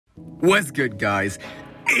What's good, guys?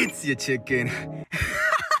 It's Yoshiken.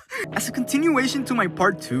 As a continuation to my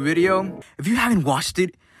part 2 video, if you haven't watched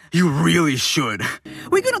it, you really should.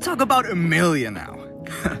 We're gonna talk about Emilia now.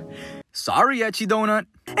 Sorry, Ecchi Donut.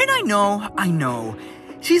 And I know,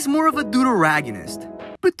 she's more of a deuteragonist.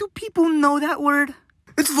 But do people know that word?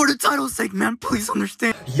 It's for the title's sake, man, please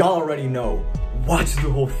understand. Y'all already know. Watch the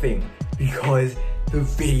whole thing, because the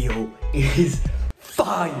video is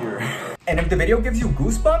fire. And if the video gives you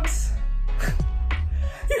goosebumps,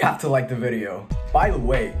 you have to like the video. By the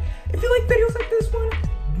way, if you like videos like this one,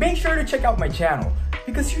 make sure to check out my channel,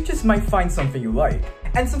 because you just might find something you like.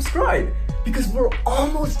 And subscribe, because we're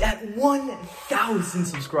almost at 1,000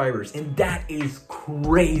 subscribers, and that is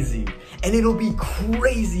crazy. And it'll be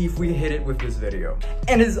crazy if we hit it with this video.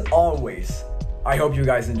 And as always, I hope you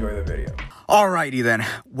guys enjoy the video. Alrighty then,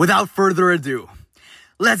 without further ado,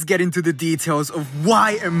 let's get into the details of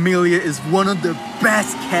why Emilia is one of the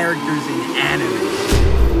best characters in anime.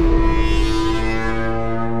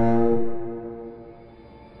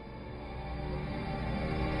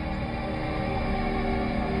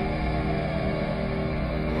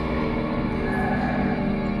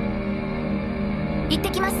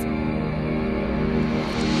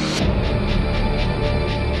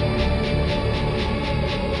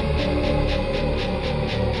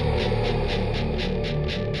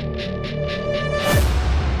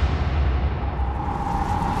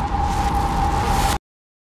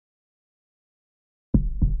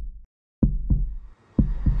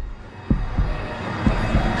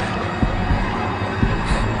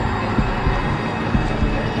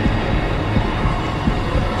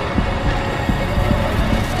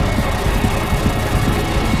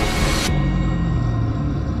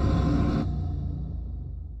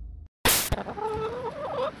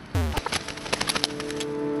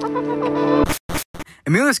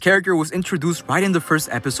 Emilia's character was introduced right in the first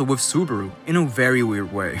episode with Subaru, in a very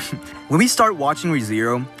weird way. When we start watching Re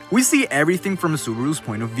Zero, we see everything from Subaru's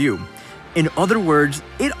point of view. In other words,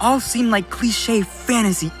 it all seemed like cliché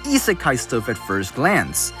fantasy isekai stuff at first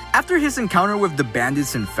glance. After his encounter with the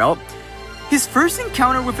bandits in Felt, his first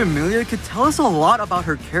encounter with Emilia could tell us a lot about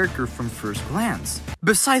her character from first glance.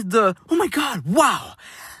 Besides the, oh my god, wow,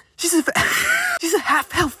 she's a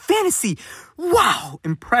half-elf fantasy, wow,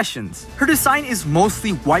 impressions. Her design is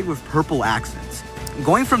mostly white with purple accents,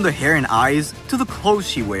 going from the hair and eyes to the clothes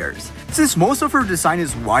she wears. Since most of her design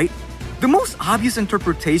is white, the most obvious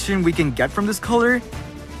interpretation we can get from this color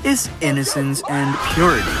is innocence and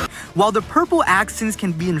purity, while the purple accents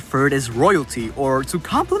can be inferred as royalty, or to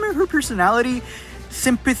complement her personality,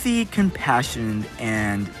 sympathy, compassion,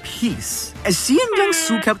 and peace. As she and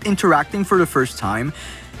Young-soo kept interacting for the first time,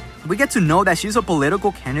 we get to know that she's a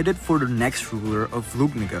political candidate for the next ruler of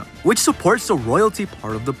Lugniga, which supports the royalty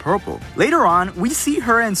part of the purple. Later on, we see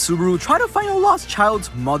her and Subaru try to find a lost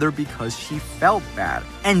child's mother because she felt bad.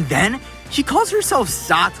 And then, she calls herself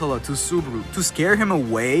Satala to Subaru to scare him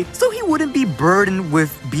away so he wouldn't be burdened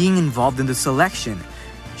with being involved in the selection,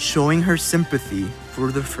 showing her sympathy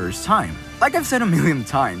for the first time. Like I've said a million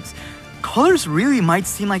times, colors really might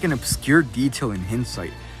seem like an obscure detail in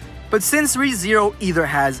hindsight. But since Re Zero either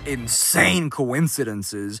has insane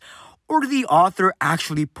coincidences, or the author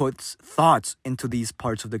actually puts thoughts into these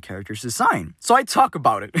parts of the character's design. So I talk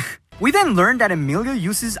about it. We then learn that Emilia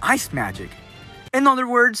uses ice magic. In other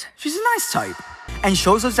words, she's an ice type, and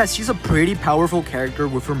shows us that she's a pretty powerful character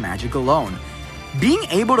with her magic alone, being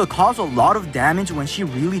able to cause a lot of damage when she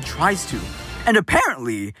really tries to. And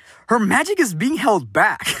apparently, her magic is being held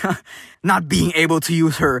back, not being able to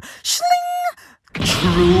use her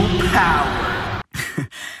true power.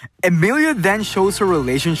 Emilia then shows her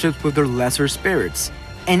relationships with her lesser spirits,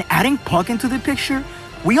 and adding Puck into the picture,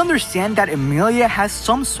 we understand that Emilia has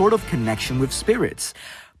some sort of connection with spirits,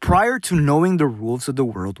 prior to knowing the rules of the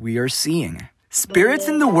world we are seeing. Spirits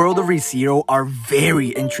in the world of Re Zero are very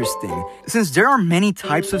interesting, since there are many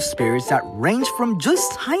types of spirits that range from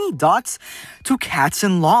just tiny dots to cats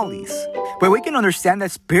and lollies. But we can understand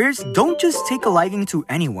that spirits don't just take a liking to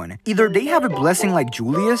anyone. Either they have a blessing like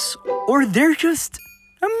Julius, or they're just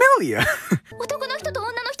Emilia.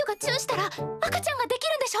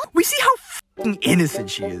 We see how f***ing innocent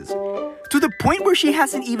she is, to the point where she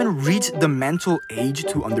hasn't even reached the mental age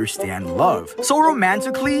to understand love. So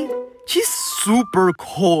romantically, she's super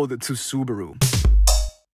cold to Subaru.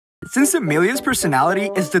 Since Emilia's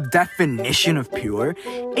personality is the definition of pure,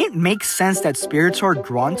 it makes sense that spirits are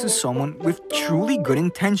drawn to someone with truly good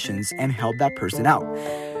intentions and help that person out.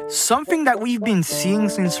 Something that we've been seeing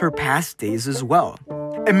since her past days as well.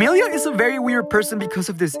 Emilia is a very weird person because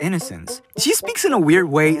of this innocence. She speaks in a weird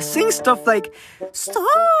way, saying stuff like "so"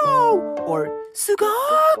 or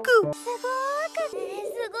 "sugoku,"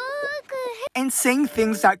 and saying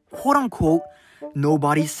things that quote-unquote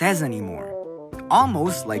nobody says anymore.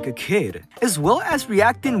 Almost like a kid, as well as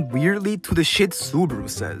reacting weirdly to the shit Subaru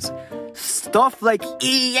says. Stuff like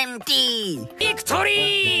EMT!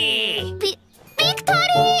 Victory!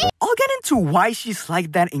 Victory! I'll get into why she's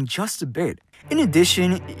like that in just a bit. In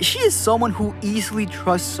addition, she is someone who easily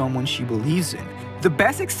trusts someone she believes in. The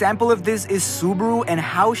best example of this is Subaru and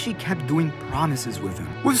how she kept doing promises with him.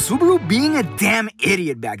 With Subaru being a damn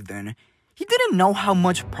idiot back then, he didn't know how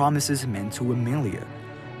much promises meant to Emilia,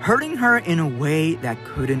 hurting her in a way that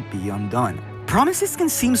couldn't be undone. Promises can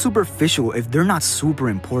seem superficial if they're not super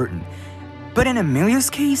important, but in Emilia's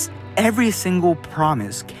case, every single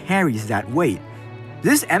promise carries that weight.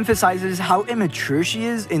 This emphasizes how immature she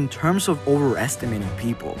is in terms of overestimating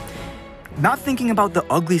people, not thinking about the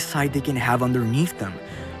ugly side they can have underneath them,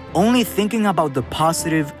 only thinking about the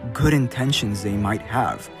positive, good intentions they might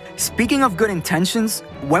have. Speaking of good intentions,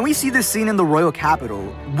 when we see this scene in the royal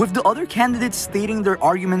capital, with the other candidates stating their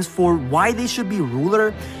arguments for why they should be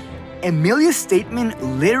ruler, Emilia's statement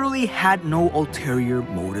literally had no ulterior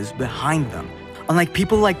motives behind them. Unlike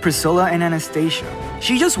people like Priscilla and Anastasia,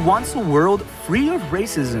 she just wants a world free of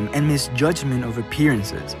racism and misjudgment of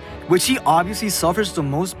appearances, which she obviously suffers the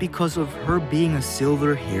most because of her being a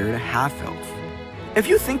silver-haired half-elf. If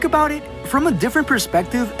you think about it, from a different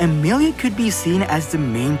perspective, Emilia could be seen as the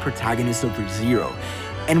main protagonist of Re Zero,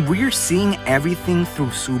 and we're seeing everything through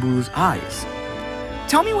Subaru's eyes.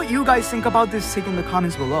 Tell me what you guys think about this take in the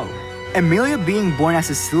comments below. Emilia being born as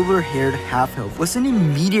a silver-haired half-elf was an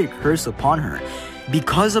immediate curse upon her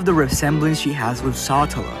because of the resemblance she has with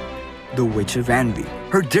Satala, the Witch of Envy.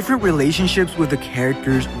 Her different relationships with the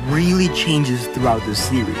characters really changes throughout the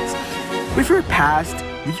series. With her past,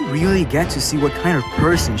 we really get to see what kind of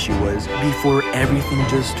person she was before everything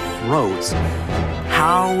just froze.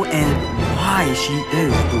 How and why she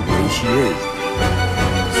is the way she is.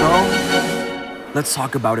 So, let's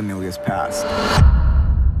talk about Emilia's past.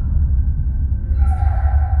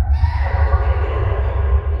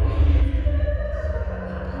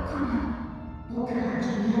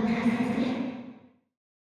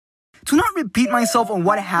 To not repeat myself on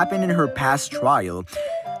what happened in her past trial,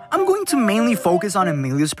 I'm going to mainly focus on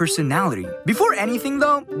Emilia's personality. Before anything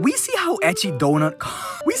though, we see how Ecchi Donut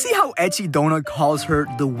calls her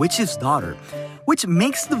the witch's daughter, which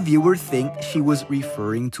makes the viewer think she was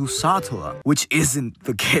referring to Satala, which isn't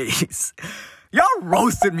the case. Y'all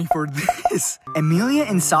roasted me for this. Emilia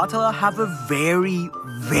and Satala have a very,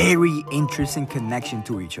 very interesting connection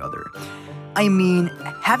to each other. I mean,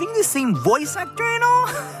 having the same voice actor and all,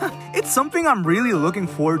 it's something I'm really looking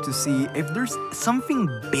forward to see if there's something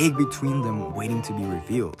big between them waiting to be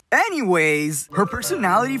revealed. Anyways, her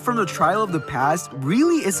personality from the trial of the past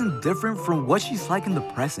really isn't different from what she's like in the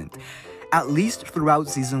present, at least throughout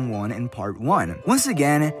Season 1 and Part 1. Once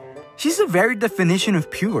again, she's the very definition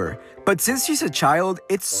of pure, but since she's a child,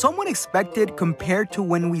 it's somewhat expected compared to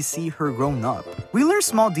when we see her grown up. We learn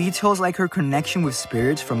small details like her connection with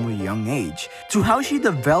spirits from a young age, to how she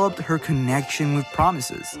developed her connection with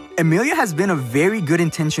promises. Emilia has been a very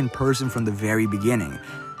good-intentioned person from the very beginning,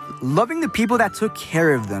 loving the people that took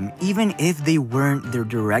care of them, even if they weren't their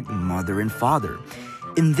direct mother and father.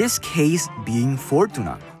 In this case, being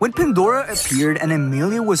Fortuna. When Pandora appeared and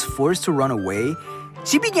Emilia was forced to run away,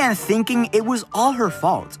 she began thinking it was all her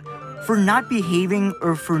fault for not behaving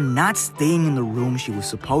or for not staying in the room she was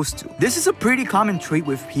supposed to. This is a pretty common trait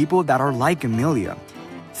with people that are like Emilia,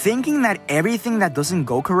 thinking that everything that doesn't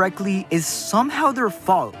go correctly is somehow their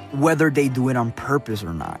fault, whether they do it on purpose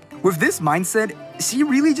or not. With this mindset, she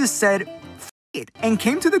really just said, "F it," and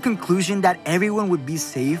came to the conclusion that everyone would be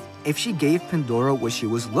safe if she gave Pandora what she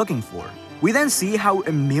was looking for. We then see how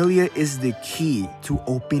Emilia is the key to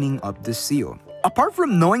opening up the seal. Apart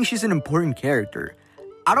from knowing she's an important character,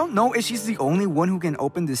 I don't know if she's the only one who can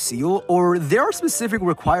open the seal or there are specific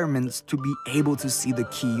requirements to be able to see the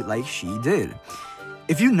key like she did.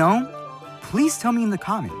 If you know, please tell me in the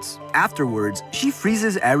comments. Afterwards, she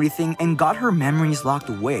freezes everything and got her memories locked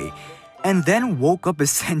away, and then woke up a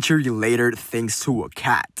century later thanks to a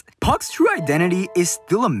cat. Puck's true identity is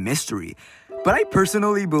still a mystery, but I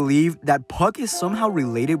personally believe that Puck is somehow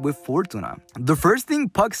related with Fortuna. The first thing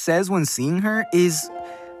Puck says when seeing her is,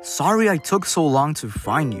 "Sorry I took so long to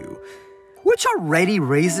find you," which already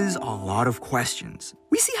raises a lot of questions.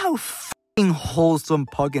 We see how wholesome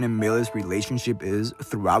Puck and Emilia's relationship is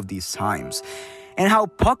throughout these times, and how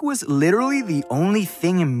Puck was literally the only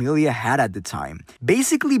thing Emilia had at the time,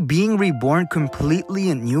 basically being reborn completely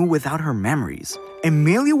anew without her memories.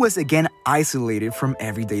 Emilia was again isolated from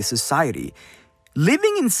everyday society,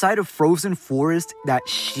 living inside a frozen forest that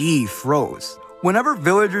she froze. Whenever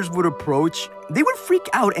villagers would approach, they would freak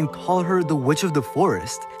out and call her the Witch of the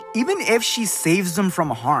Forest. Even if she saves them from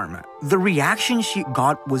harm, the reaction she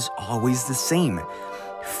got was always the same: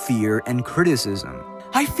 fear and criticism.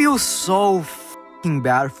 I feel so f***ing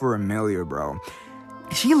bad for Emilia, bro.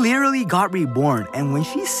 She literally got reborn, and when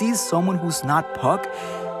she sees someone who's not Puck,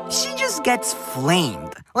 she just gets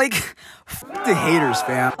flamed. Like, f*** the haters,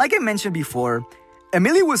 fam. Like I mentioned before,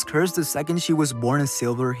 Emilia was cursed the second she was born a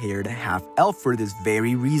silver-haired half-elf for this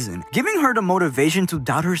very reason, giving her the motivation to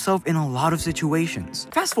doubt herself in a lot of situations.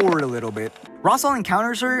 Fast forward a little bit. Rosal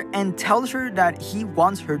encounters her and tells her that he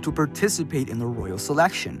wants her to participate in the royal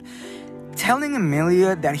selection, telling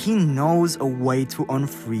Emilia that he knows a way to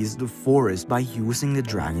unfreeze the forest by using the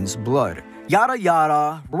dragon's blood. Yada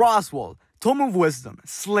yada, Roswell, Tome of Wisdom,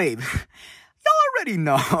 slave. Y'all already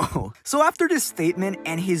know. So after this statement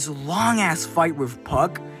and his long-ass fight with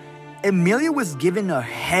Puck, Emilia was given a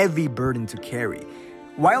heavy burden to carry,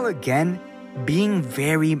 while again being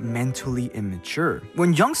very mentally immature.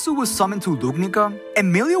 When Youngsu was summoned to Lugnica,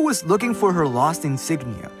 Emilia was looking for her lost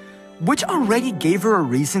insignia, which already gave her a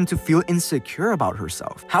reason to feel insecure about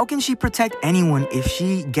herself. How can she protect anyone if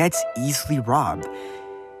she gets easily robbed?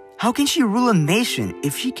 How can she rule a nation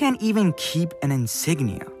if she can't even keep an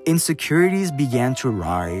insignia? Insecurities began to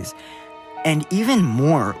rise, and even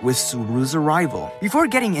more with Subaru's arrival. Before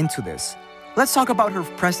getting into this, let's talk about her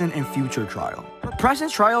present and future trial. Her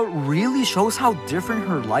present trial really shows how different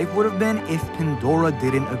her life would have been if Pandora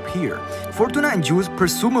didn't appear. Fortuna and Juice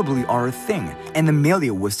presumably are a thing, and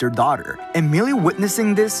Emilia was their daughter. Emilia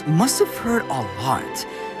witnessing this must have hurt a lot,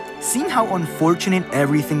 seeing how unfortunate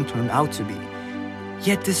everything turned out to be.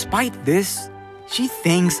 Yet despite this, she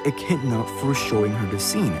thanks Echidna for showing her the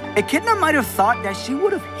scene. Echidna might have thought that she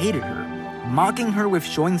would have hated her, mocking her with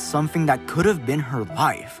showing something that could have been her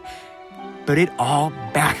life. But it all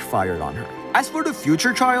backfired on her. As for the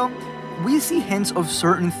future trial, we see hints of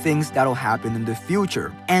certain things that'll happen in the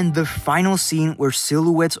future, and the final scene where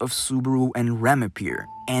silhouettes of Subaru and Rem appear.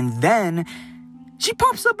 And then, she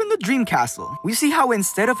pops up in the dream castle. We see how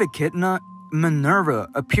instead of Echidna, Minerva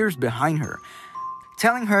appears behind her,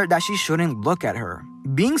 telling her that she shouldn't look at her,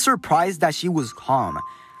 being surprised that she was calm,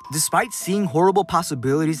 despite seeing horrible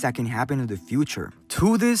possibilities that can happen in the future.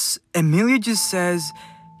 To this, Emilia just says,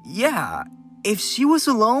 yeah, if she was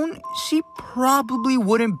alone, she probably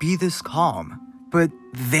wouldn't be this calm. But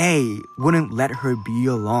they wouldn't let her be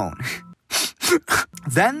alone.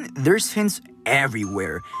 Then there's hints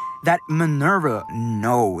everywhere that Minerva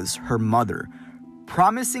knows her mother,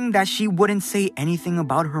 promising that she wouldn't say anything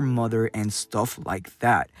about her mother and stuff like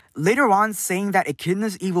that. Later on, saying that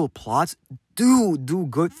Echidna's evil plots do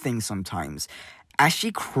good things sometimes, as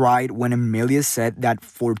she cried when Emilia said that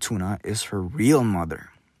Fortuna is her real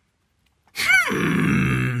mother.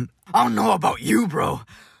 I don't know about you, bro,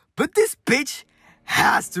 but this bitch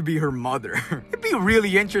has to be her mother. It'd be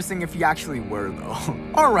really interesting if he actually were, though.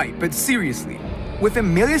 Alright, but seriously, with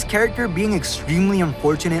Emilia's character being extremely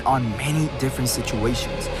unfortunate on many different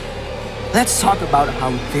situations, let's talk about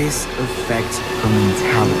how this affects her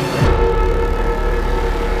mentality.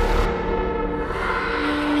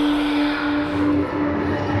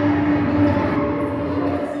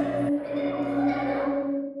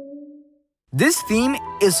 This theme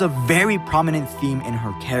is a very prominent theme in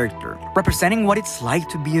her character, representing what it's like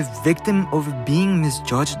to be a victim of being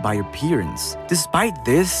misjudged by appearance. Despite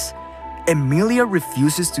this, Emilia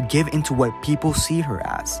refuses to give into what people see her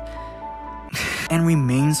as, and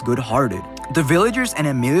remains good-hearted. The villagers and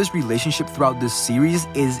Emilia's relationship throughout this series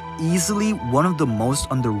is easily one of the most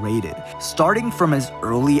underrated, starting from as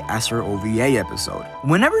early as her OVA episode.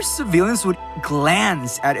 Whenever civilians would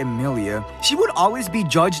glance at Emilia, she would always be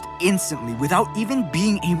judged instantly without even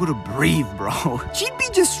being able to breathe, bro. She'd be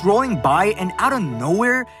just strolling by and out of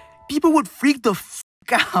nowhere, people would freak the f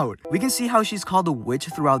out. We can see how she's called a witch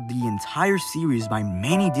throughout the entire series by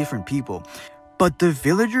many different people. But the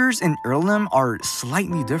villagers in Earlham are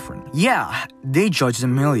slightly different. Yeah, they judge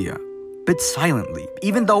Emilia, but silently,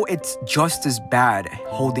 even though it's just as bad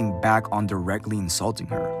holding back on directly insulting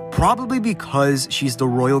her. Probably because she's the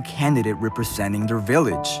royal candidate representing their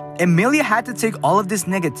village. Emilia had to take all of this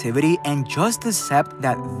negativity and just accept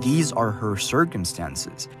that these are her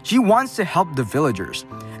circumstances. She wants to help the villagers,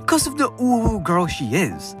 because of the ooh girl she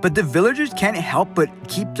is. But the villagers can't help but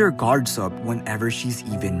keep their guards up whenever she's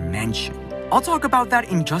even mentioned. I'll talk about that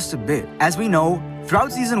in just a bit. As we know,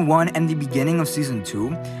 Throughout season 1 and the beginning of season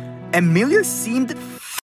 2, Emilia seemed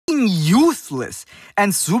useless,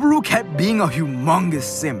 and Subaru kept being a humongous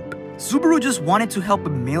simp. Subaru just wanted to help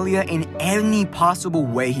Emilia in any possible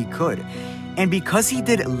way he could, and because he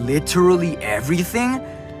did literally everything,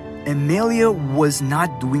 Emilia was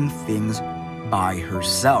not doing things by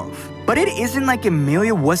herself. But it isn't like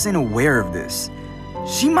Emilia wasn't aware of this.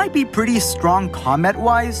 She might be pretty strong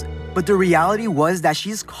combat-wise, but the reality was that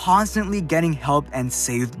she's constantly getting helped and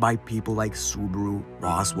saved by people like Subaru,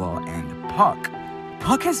 Roswell, and Puck.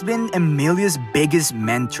 Puck has been Emilia's biggest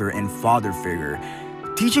mentor and father figure,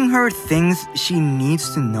 teaching her things she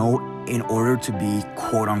needs to know in order to be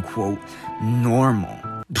quote-unquote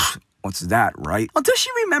normal. What's that, right? Until she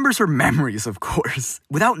remembers her memories, of course.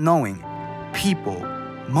 Without knowing, people,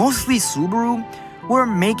 mostly Subaru, were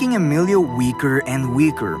making Emilia weaker and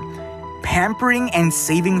weaker, pampering and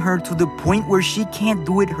saving her to the point where she can't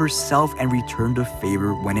do it herself and return the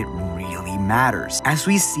favor when it really matters, as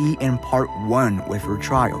we see in part 1 with her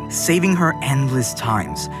trial, saving her endless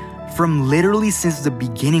times, from literally since the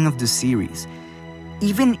beginning of the series,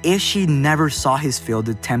 even if she never saw his failed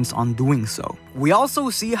attempts on doing so. We also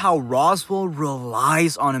see how Roswell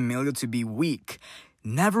relies on Emilia to be weak,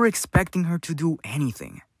 never expecting her to do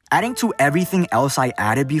anything. Adding to everything else I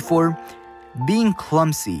added before, being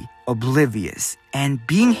clumsy, oblivious, and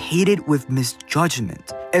being hated with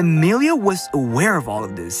misjudgment. Emilia was aware of all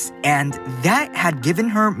of this, and that had given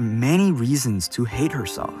her many reasons to hate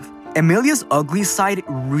herself. Emilia's ugly side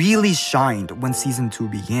really shined when season 2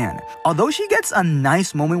 began. Although she gets a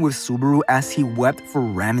nice moment with Subaru as he wept for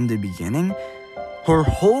Ram in the beginning, her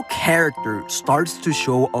whole character starts to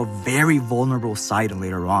show a very vulnerable side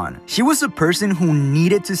later on. She was a person who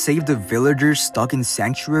needed to save the villagers stuck in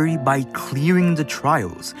Sanctuary by clearing the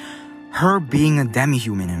trials, her being a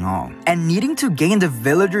demi-human and all, and needing to gain the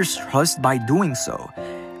villagers' trust by doing so.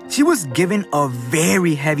 She was given a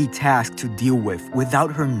very heavy task to deal with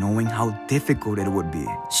without her knowing how difficult it would be.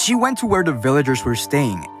 She went to where the villagers were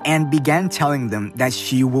staying and began telling them that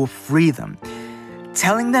she will free them,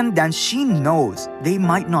 telling them that she knows they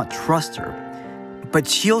might not trust her, but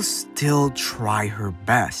she'll still try her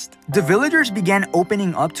best. The villagers began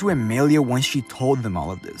opening up to Emilia when she told them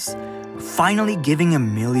all of this, finally giving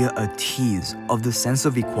Emilia a tease of the sense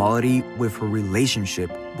of equality with her relationship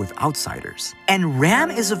with outsiders. And Ram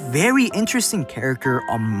is a very interesting character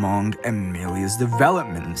among Emilia's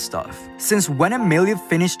development and stuff. Since when Emilia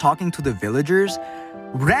finished talking to the villagers,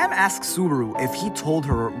 Ram asks Subaru if he told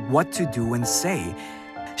her what to do and say,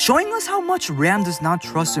 showing us how much Ram does not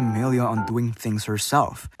trust Emilia on doing things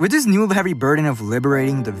herself. With this new heavy burden of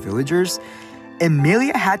liberating the villagers,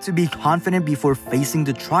 Emilia had to be confident before facing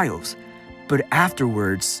the trials, but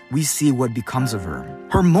afterwards, we see what becomes of her.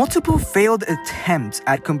 Her multiple failed attempts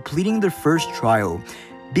at completing the first trial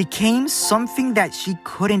became something that she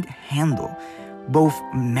couldn't handle, both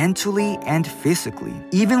mentally and physically.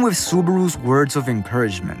 Even with Subaru's words of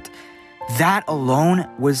encouragement, that alone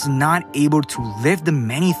was not able to lift the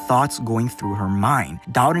many thoughts going through her mind,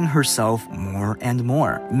 doubting herself more and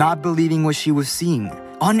more, not believing what she was seeing,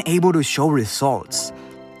 unable to show results,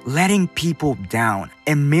 letting people down.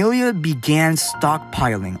 Emilia began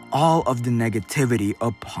stockpiling all of the negativity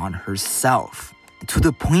upon herself, to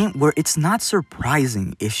the point where it's not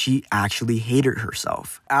surprising if she actually hated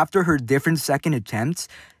herself. After her different second attempts,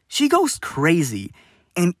 she goes crazy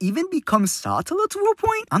and even becomes Satala to a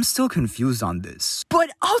point. I'm still confused on this, but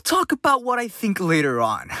I'll talk about what I think later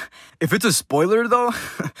on. If it's a spoiler though,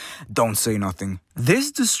 don't say nothing.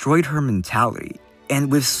 This destroyed her mentality,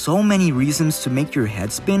 and with so many reasons to make your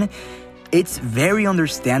head spin, it's very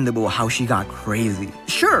understandable how she got crazy.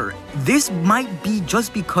 Sure, this might be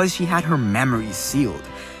just because she had her memories sealed,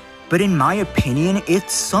 but in my opinion,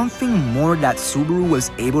 it's something more that Subaru was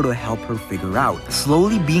able to help her figure out,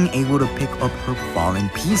 slowly being able to pick up her fallen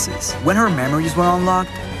pieces. When her memories were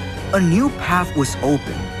unlocked, a new path was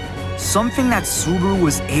open, something that Subaru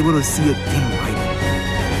was able to see it in writing.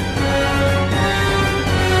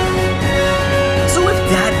 So with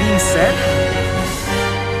that being said,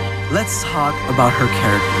 let's talk about her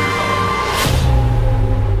character.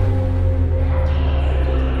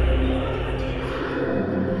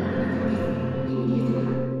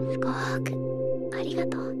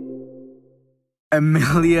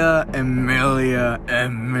 Emilia,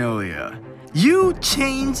 you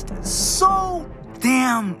changed so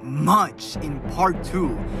damn much in part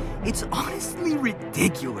 2. It's honestly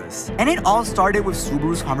ridiculous. And it all started with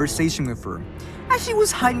Subaru's conversation with her, as she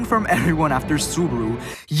was hiding from everyone after Subaru,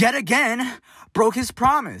 yet again, broke his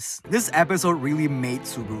promise. This episode really made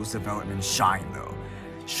Subaru's development shine though.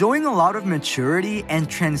 showing a lot of maturity and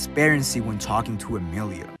transparency when talking to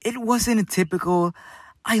Emilia. It wasn't a typical,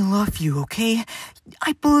 "I love you, okay?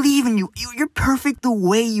 I believe in you. You're perfect the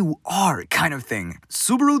way you are," kind of thing.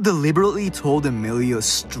 Subaru deliberately told Emilia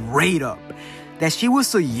straight up that she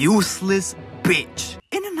was a useless bitch.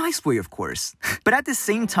 In a nice way, of course. But at the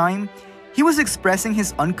same time, he was expressing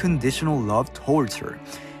his unconditional love towards her.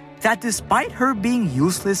 That despite her being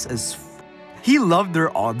useless as he loved her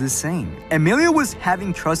all the same. Emilia was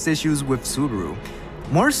having trust issues with Subaru,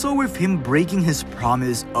 more so with him breaking his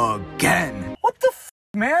promise again. What the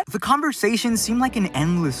man? The conversation seemed like an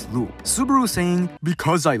endless loop. Subaru saying,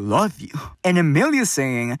 "Because I love you," and Emilia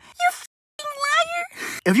saying, "You f***ing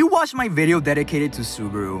liar." If you watched my video dedicated to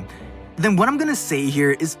Subaru, then what I'm gonna say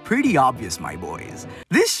here is pretty obvious, my boys.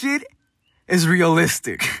 This shit is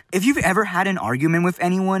realistic. If you've ever had an argument with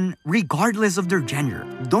anyone, regardless of their gender,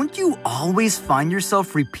 don't you always find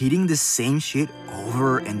yourself repeating the same shit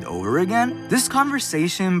over and over again? This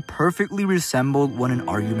conversation perfectly resembled what an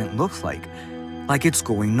argument looks like it's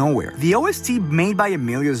going nowhere. The OST made by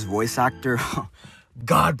Emilia's voice actor,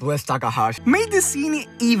 God bless Takahashi, made the scene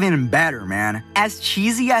even better, man. As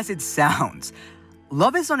cheesy as it sounds,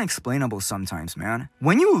 love is unexplainable sometimes, man.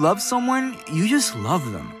 When you love someone, you just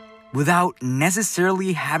love them, without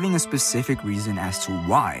necessarily having a specific reason as to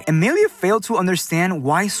why. Emilia failed to understand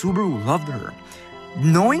why Subaru loved her,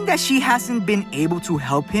 knowing that she hasn't been able to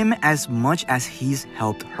help him as much as he's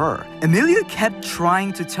helped her. Emilia kept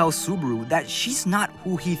trying to tell Subaru that she's not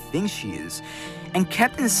who he thinks she is, and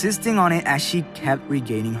kept insisting on it as she kept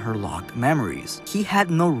regaining her locked memories. He had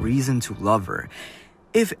no reason to love her.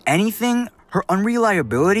 If anything, her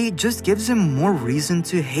unreliability just gives him more reason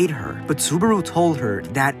to hate her. But Subaru told her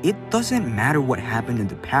that it doesn't matter what happened in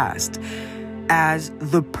the past. As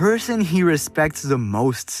the person he respects the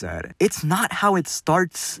most said, "It's not how it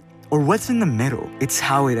starts or what's in the middle, it's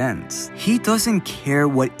how it ends." He doesn't care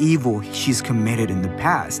what evil she's committed in the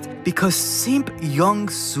past, because simp Young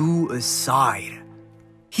Soo aside,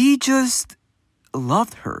 he just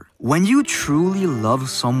loved her. When you truly love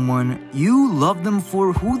someone, you love them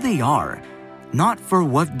for who they are, not for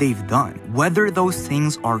what they've done, whether those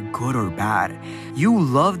things are good or bad. You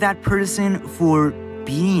love that person for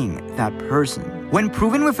being that person. When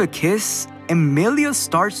proven with a kiss, Emilia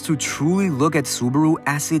starts to truly look at Subaru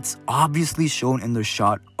as it's obviously shown in the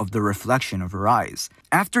shot of the reflection of her eyes.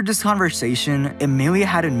 After this conversation, Emilia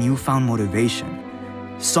had a newfound motivation,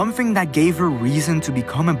 something that gave her reason to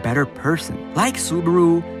become a better person. Like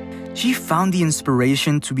Subaru, she found the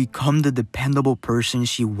inspiration to become the dependable person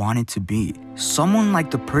she wanted to be. Someone like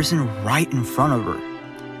the person right in front of her,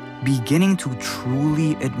 beginning to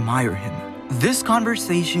truly admire him. This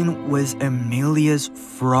conversation was Emilia's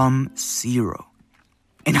from zero.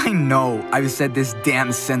 And I know I've said this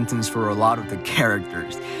damn sentence for a lot of the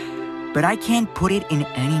characters, but I can't put it in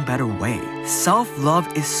any better way.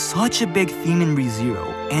 Self-love is such a big theme in Re Zero,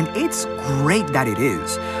 and it's great that it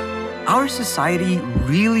is. Our society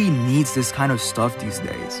really needs this kind of stuff these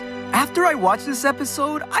days. After I watched this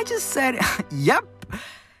episode, I just said, yep,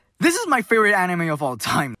 this is my favorite anime of all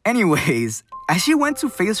time. Anyways, as she went to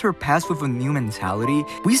face her past with a new mentality,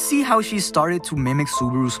 we see how she started to mimic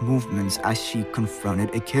Subaru's movements as she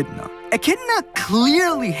confronted Echidna. Echidna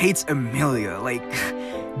clearly hates Emilia, like,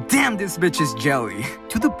 damn, this bitch is jelly.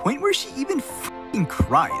 To the point where she even f***ing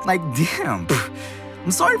cried. Like, damn,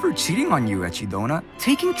 I'm sorry for cheating on you, Echidna.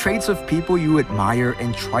 Taking traits of people you admire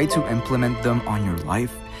and try to implement them on your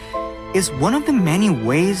life is one of the many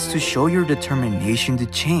ways to show your determination to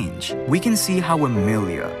change. We can see how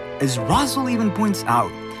Emilia, as Russell even points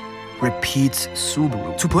out, repeats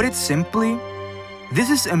Subaru. To put it simply, this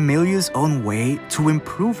is Emilia's own way to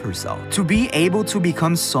improve herself, to be able to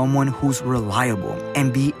become someone who's reliable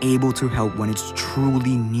and be able to help when it's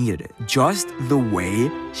truly needed, just the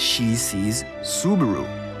way she sees Subaru.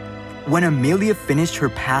 When Emilia finished her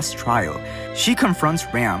past trial, she confronts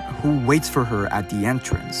Ram, who waits for her at the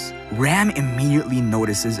entrance. Ram immediately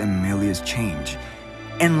notices Emilia's change.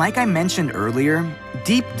 And like I mentioned earlier,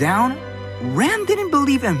 deep down, Ram didn't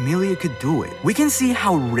believe Emilia could do it. We can see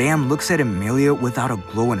how Ram looks at Emilia without a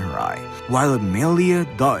glow in her eye, while Emilia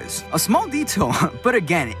does. A small detail, but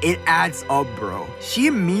again, it adds up, bro. She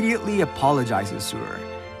immediately apologizes to her,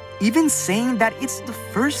 even saying that it's the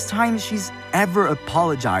first time she's ever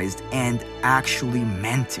apologized and actually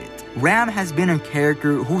meant it. Ram has been a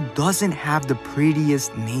character who doesn't have the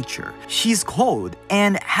prettiest nature. She's cold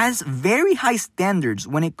and has very high standards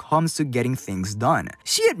when it comes to getting things done.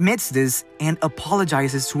 She admits this and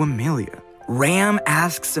apologizes to Emilia. Ram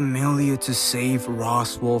asks Emilia to save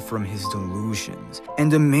Roswell from his delusions,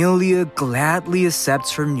 and Emilia gladly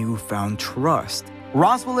accepts her newfound trust.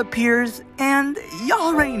 Roswell appears, and y'all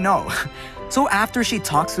already know. So after she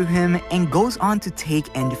talks to him and goes on to take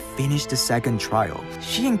and finish the second trial,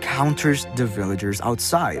 she encounters the villagers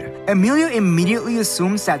outside. Emilia immediately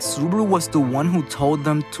assumes that Subaru was the one who told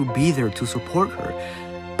them to be there to support her.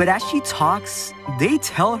 But as she talks, they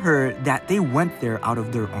tell her that they went there out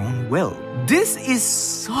of their own will. This is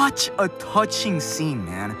such a touching scene,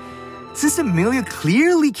 man. Since Emilia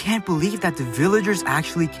clearly can't believe that the villagers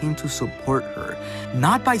actually came to support her,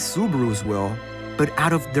 not by Subaru's will, but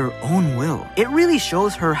out of their own will. It really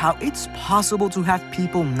shows her how it's possible to have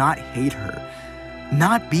people not hate her,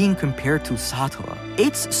 not being compared to Satola.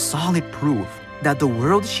 It's solid proof that the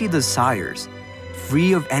world she desires,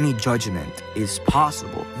 free of any judgment, is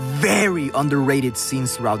possible. Very underrated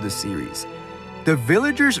scenes throughout the series. The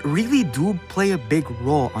villagers really do play a big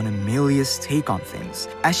role on Emilia's take on things,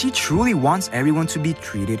 as she truly wants everyone to be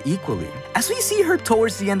treated equally. As we see her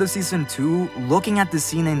towards the end of season 2, looking at the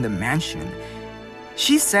scene in the mansion,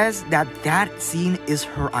 she says that that scene is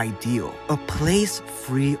her ideal, a place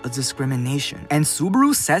free of discrimination. And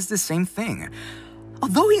Subaru says the same thing,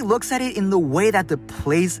 although he looks at it in the way that the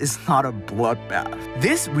place is not a bloodbath.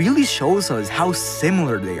 This really shows us how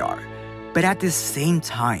similar they are, but at the same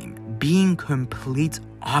time, being complete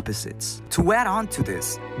opposites. To add on to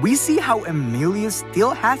this, we see how Emilia still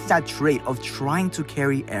has that trait of trying to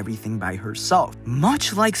carry everything by herself,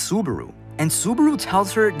 much like Subaru. And Subaru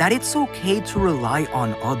tells her that it's okay to rely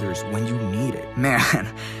on others when you need it. Man,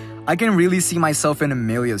 I can really see myself in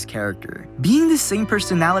Emilia's character, being the same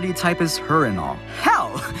personality type as her and all.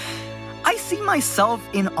 Hell, I see myself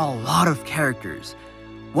in a lot of characters.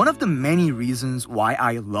 One of the many reasons why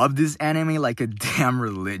I love this anime like a damn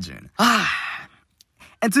religion.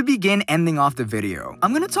 And to begin ending off the video,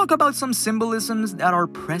 I'm gonna talk about some symbolisms that are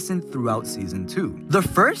present throughout season 2. The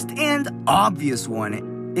first and obvious one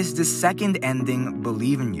is the second ending,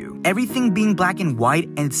 Believe in You. Everything being black and white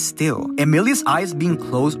and still. Emilia's eyes being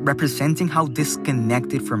closed, representing how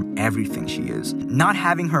disconnected from everything she is. Not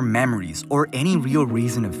having her memories or any real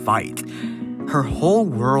reason to fight. Her whole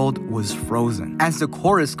world was frozen. As the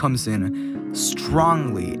chorus comes in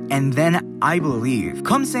strongly, and then I believe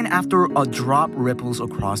comes in after a drop ripples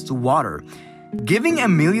across the water, giving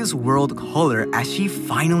Emilia's world color as she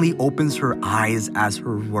finally opens her eyes as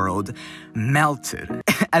her world melted.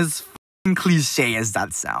 As f***ing cliche as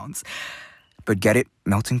that sounds. But get it?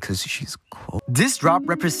 Melting because she's cold. This drop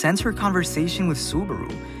represents her conversation with Subaru,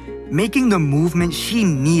 making the movement she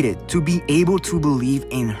needed to be able to believe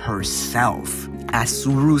in herself. As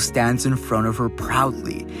Subaru stands in front of her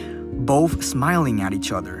proudly, both smiling at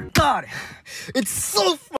each other. God, it's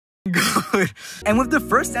so good. And with the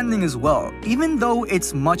first ending as well, even though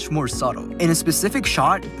it's much more subtle. In a specific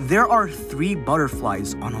shot, there are 3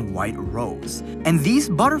 butterflies on a white rose. And these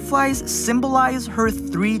butterflies symbolize her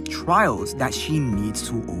 3 trials that she needs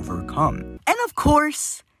to overcome. And of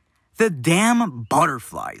course, the damn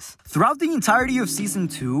butterflies. Throughout the entirety of season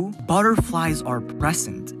 2, butterflies are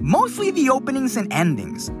present. Mostly the openings and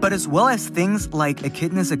endings, but as well as things like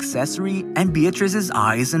Echidna's accessory and Beatrice's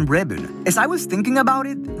eyes and ribbon. As I was thinking about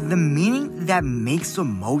it, the meaning that makes the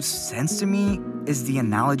most sense to me is the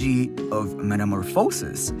analogy of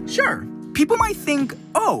metamorphosis. Sure, people might think,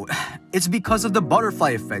 oh, it's because of the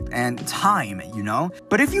butterfly effect and time, you know?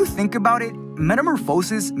 But if you think about it,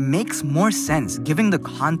 metamorphosis makes more sense given the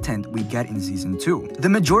content we get in season 2. The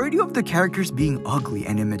majority of the characters being ugly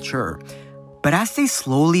and immature. But as they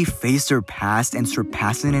slowly face their past and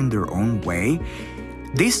surpass it in their own way,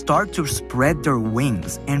 they start to spread their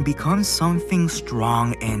wings and become something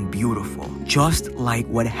strong and beautiful. Just like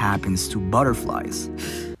what happens to butterflies.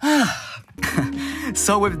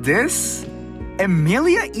 So with this,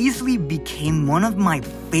 Emilia easily became one of my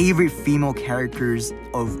favorite female characters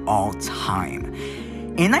of all time.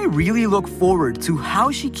 And I really look forward to how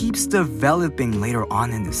she keeps developing later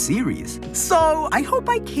on in the series. So I hope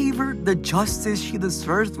I gave her the justice she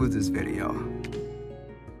deserves with this video.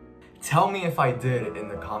 Tell me if I did in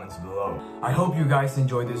the comments below. I hope you guys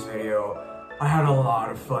enjoyed this video. I had a lot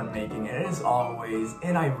of fun making it as always,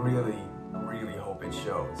 and I really hope it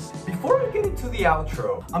shows. Before we get into the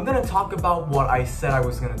outro, I'm gonna talk about what I said I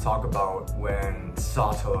was gonna talk about when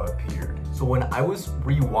Satola appeared. So when I was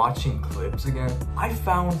rewatching clips again, I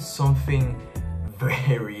found something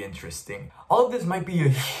very interesting. All of this might be a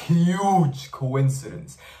huge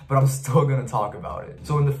coincidence, but I'm still gonna talk about it.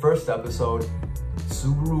 So in the first episode,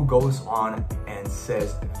 Subaru goes on and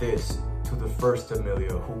says this to the first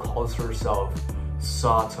Emilia, who calls herself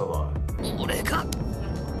Satola.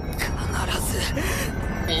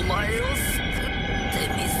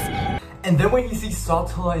 And then when he sees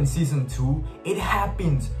Satola in season 2, it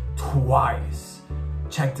happens twice.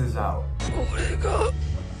 check this out.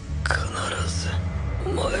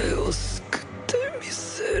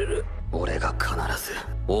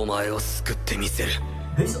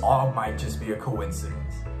 This all might just be a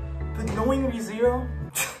coincidence, but knowing Re Zero,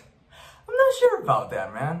 I'm not sure about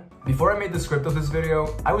that, man. Before I made the script of this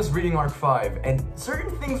video, I was reading Arc 5 and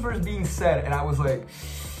certain things were being said and I was like,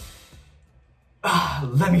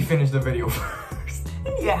 let me finish the video first.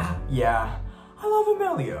 And yeah, I love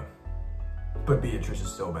Emilia, but Beatrice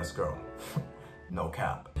is still best girl. No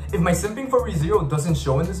cap. If my simping for Re Zero doesn't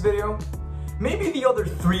show in this video, maybe the other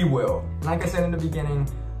 3 will. Like I said in the beginning,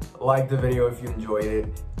 like the video if you enjoyed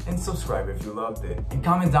it, and subscribe if you loved it. And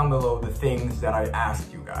comment down below the things that I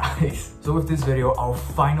asked you guys. So with this video, I'll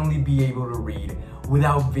finally be able to read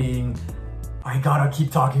without being, I gotta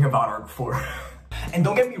keep talking about Arc 4. And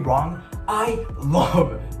don't get me wrong, I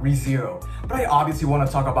love Re Zero, but I obviously want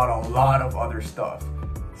to talk about a lot of other stuff.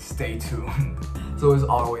 Stay tuned. So as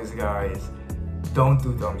always, guys, don't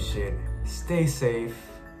do dumb shit. Stay safe.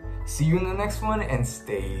 See you in the next one and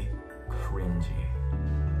stay cringy.